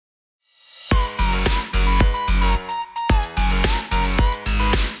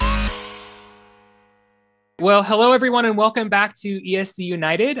Well, hello everyone, and welcome back to ESC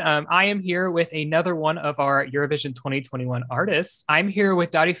United. I am here with another one of our Eurovision 2021 artists. I'm here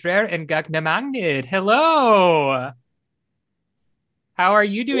with Daði and Gagnamagnið. Hello. How are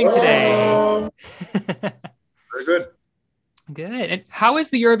you doing today? Very good. Good. And how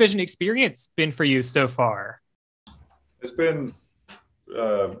has the Eurovision experience been for you so far? It's been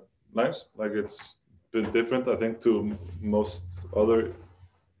nice. Like, it's been different, I think, to most other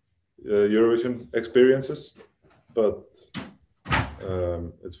Eurovision experiences, but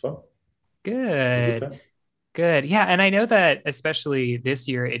it's fun. Good. Yeah, and I know that especially this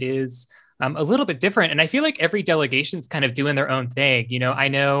year it is a little bit different, and I feel like every delegation's kind of doing their own thing. You know, I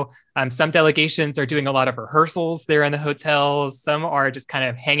know some delegations are doing a lot of rehearsals there in the hotels. Some are just kind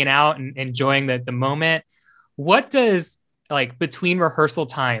of hanging out and enjoying the moment. What does like between rehearsal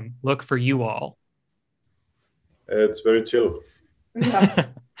time look for you all? It's very chill. Yeah.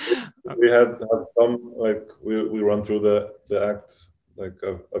 We have some, like, we run through the act like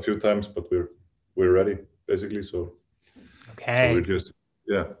a few times, but we're ready basically. So Okay. so we're just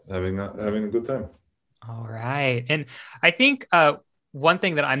having a good time. All right. And I think one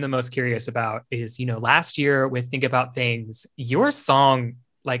thing that I'm the most curious about is, you know, last year with Think About Things, your song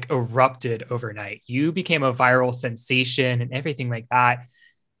like erupted overnight. You became a viral sensation and everything like that.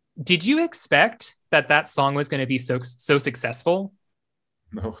 Did you expect that song was going to be so successful?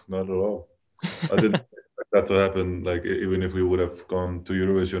 No, not at all. I didn't expect that to happen. Like, even if we would have gone to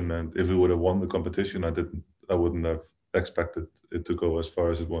Eurovision and if we would have won the competition, I wouldn't have expected it to go as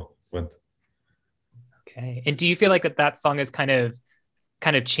far as it went. Okay. And do you feel like that song has kind of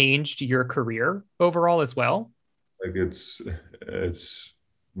changed your career overall as well? Like, it's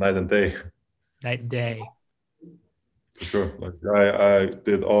night and day. Night and day. For sure. Like, I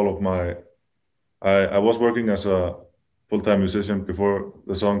did all of my I was working as a full-time musician before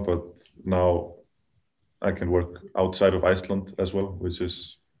the song, but now I can work outside of Iceland as well, which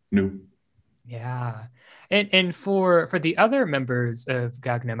is new. Yeah. And for the other members of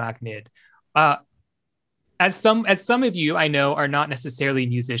Gagnamagnið, as some of you I know are not necessarily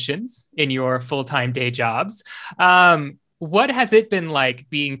musicians in your full-time day jobs, what has it been like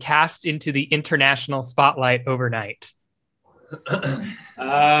being cast into the international spotlight overnight?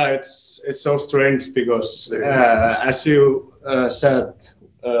 It's so strange because as you said,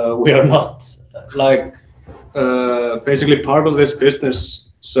 we are not like basically part of this business.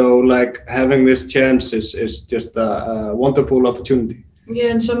 So like having this chance is just a wonderful opportunity. Yeah,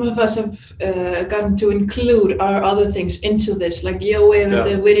 and some of us have gotten to include our other things into this, like Joey with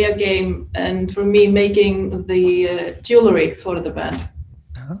the video game, and for me making the jewelry for the band.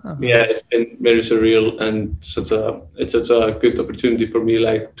 Oh. Yeah, it's been very surreal, and it's such a good opportunity for me,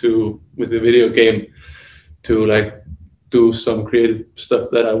 like with the video game, to like do some creative stuff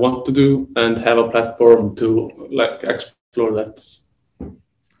that I want to do and have a platform to like explore that.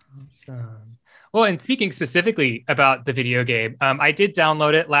 Awesome. Well, and speaking specifically about the video game, I did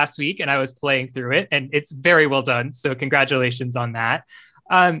download it last week and I was playing through it, and it's very well done. So congratulations on that.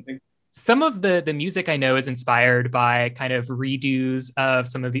 Some of the music I know is inspired by kind of redos of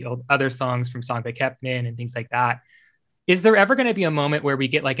some of the other songs from Gagnamagnið and things like that. Is there ever going to be a moment where we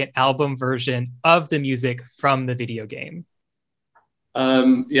get like an album version of the music from the video game?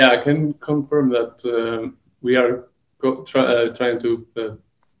 Yeah, I can confirm that we are trying to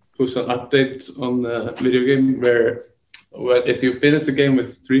push an update on the video game where if you finish the game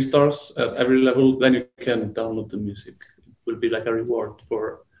with 3 stars at every level, then you can download the music. It will be like a reward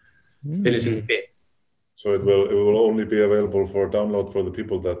for finishing the game. So it will only be available for download for the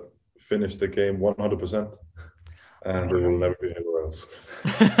people that finish the game 100%, and it will never be anywhere else.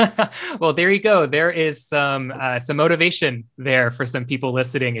 Well, there you go. There is some motivation there for some people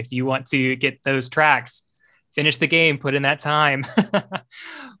listening. If you want to get those tracks, finish the game, put in that time.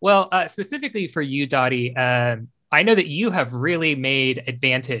 Well, specifically for you, Daði, I know that you have really made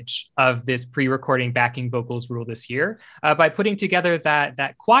advantage of this pre-recording backing vocals rule this year by putting together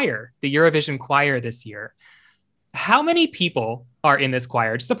that choir, the Eurovision choir this year. How many people are in this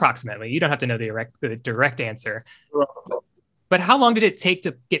choir? Just approximately. You don't have to know the direct answer. But how long did it take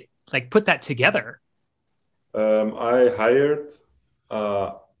to get put that together? I hired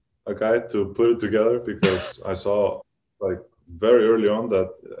a guy to put it together because I saw like very early on that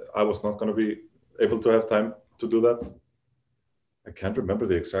I was not going to be able to have time to do that. I can't remember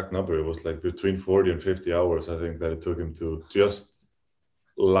the exact number. It was like between 40 and 50 hours, I think, that it took him to just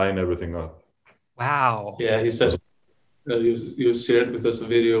line everything up. Wow. Yeah, he said you shared with us a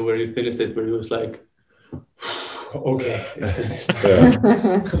video where he finished it, where he was like, okay, it's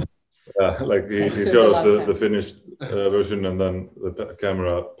finished. Like he showed us the finished version, and then the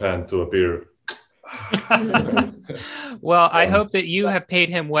camera panned to a beer. Well, I hope that you have paid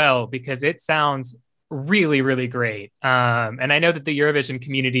him well, because it sounds really, really great. And I know that the Eurovision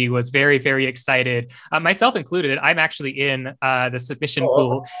community was very, very excited, myself included. I'm actually in the submission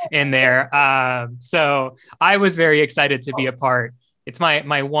pool in there. So I was very excited to be a part. It's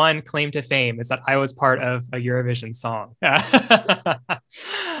my one claim to fame, is that I was part of a Eurovision song. Yeah,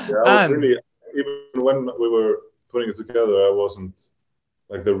 I was really, even when we were putting it together, I wasn't,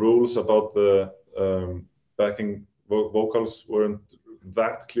 like, the rules about the backing vocals weren't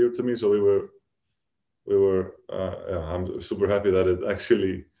that clear to me. So I'm super happy that it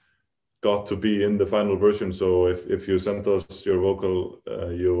actually got to be in the final version. So if you sent us your vocal,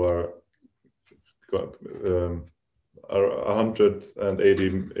 you are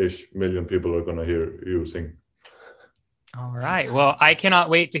 180-ish million people are going to hear you sing. All right. Well, I cannot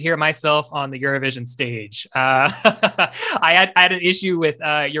wait to hear myself on the Eurovision stage. I had an issue with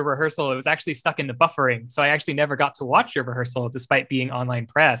your rehearsal. It was actually stuck in the buffering, so I actually never got to watch your rehearsal, despite being online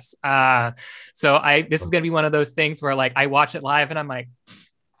press. So this is going to be one of those things where, like, I watch it live and I'm like,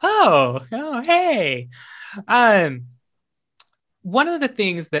 oh, hey. One of the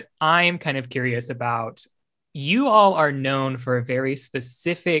things that I'm kind of curious about, you all are known for a very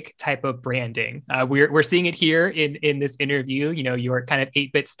specific type of branding. We're seeing it here in this interview, your kind of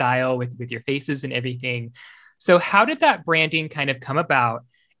 8-bit style with your faces and everything. So how did that branding kind of come about?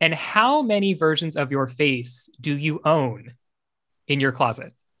 And how many versions of your face do you own in your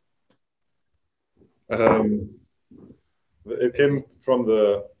closet? It came from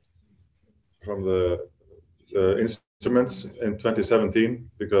the instruments in 2017,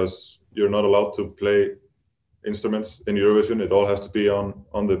 because you're not allowed to play instruments in Eurovision. It all has to be on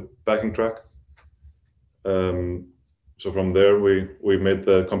the backing track. So from there we made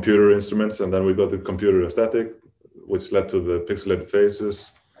the computer instruments, and then we got the computer aesthetic, which led to the pixelated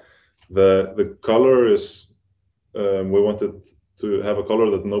faces. The color is, we wanted to have a color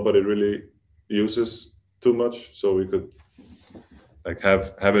that nobody really uses too much, so we could, like,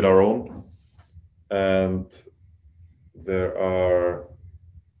 have it our own. And there are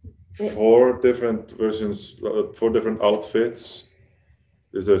 4 different versions, 4 different outfits.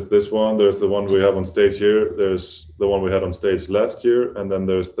 There's this one, there's the one we have on stage here, there's the one we had on stage last year, and then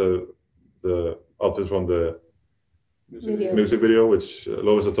there's the outfit from the music video, which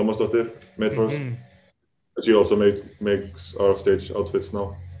Lovísa Tómasdóttir made for us. She also makes our stage outfits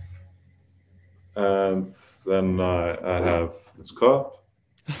now. And then I have this cup.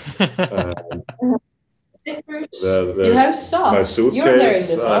 You have socks. My suitcase. You're wearing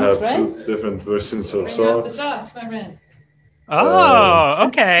the socks, I have right? 2 different versions of Bring socks. out the socks, my friend. Oh,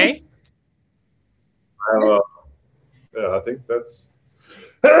 okay. I think that's.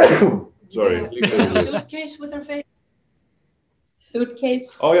 Sorry. Suitcase with her face.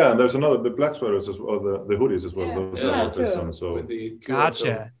 Suitcase. Oh yeah, and there's the black sweaters as well, the hoodies as well. Yeah. Those Yeah, have outfits true. on. So With the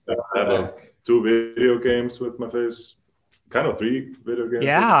Gotcha. I have 2 video games with my face. Kind of 3 video games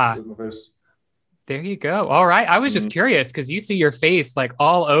with my face. There you go. All right. I was just curious, because you see your face like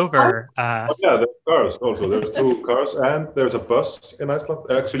all over. Yeah, there's cars also. There's 2 cars, and there's a bus in Iceland.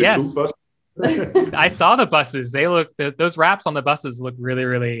 Actually, Yes. 2 buses. I saw the buses. They look, those wraps on the buses look really,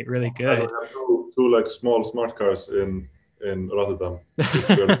 really, really good. I have 2 like small smart cars in Rotterdam.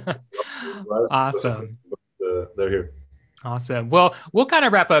 Awesome. But, they're here. Awesome. Well, we'll kind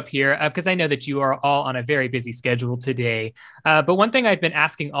of wrap up here, because I know that you are all on a very busy schedule today. But one thing I've been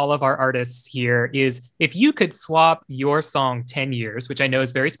asking all of our artists here is, if you could swap your song 10 years, which I know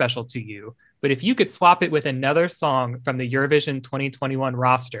is very special to you, but if you could swap it with another song from the Eurovision 2021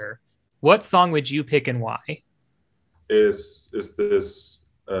 roster, what song would you pick and why? Is this?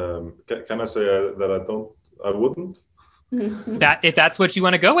 Can I say that I wouldn't? That if that's what you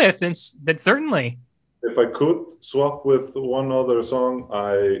want to go with, then certainly. If I could swap with one other song,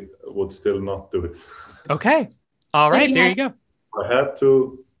 I would still not do it. Okay. All right. There you go. If I had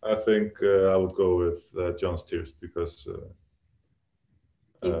to, I think I would go with John's Tears, because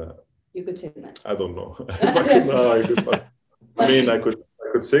you could sing that. I don't know. I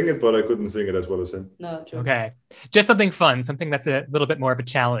could sing it, but I couldn't sing it as well as him. No, true. Okay. Just something fun, something that's a little bit more of a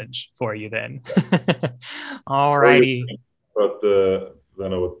challenge for you then. All righty. But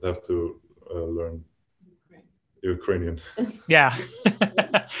then I would have to learn Ukrainian. Yeah.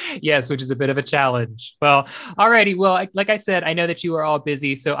 Yes, which is a bit of a challenge. Well, alrighty. Well, like I said, I know that you are all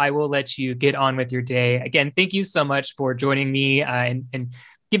busy, so I will let you get on with your day. Again, thank you so much for joining me and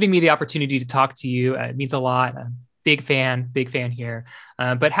giving me the opportunity to talk to you. It means a lot. Big fan here.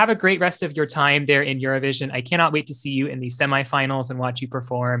 But have a great rest of your time there in Eurovision. I cannot wait to see you in the semifinals and watch you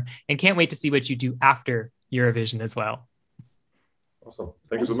perform, and can't wait to see what you do after Eurovision as well. Awesome.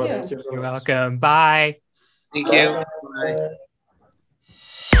 Thank you so much. You're welcome. Bye. Thank you.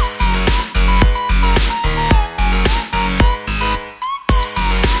 Bye.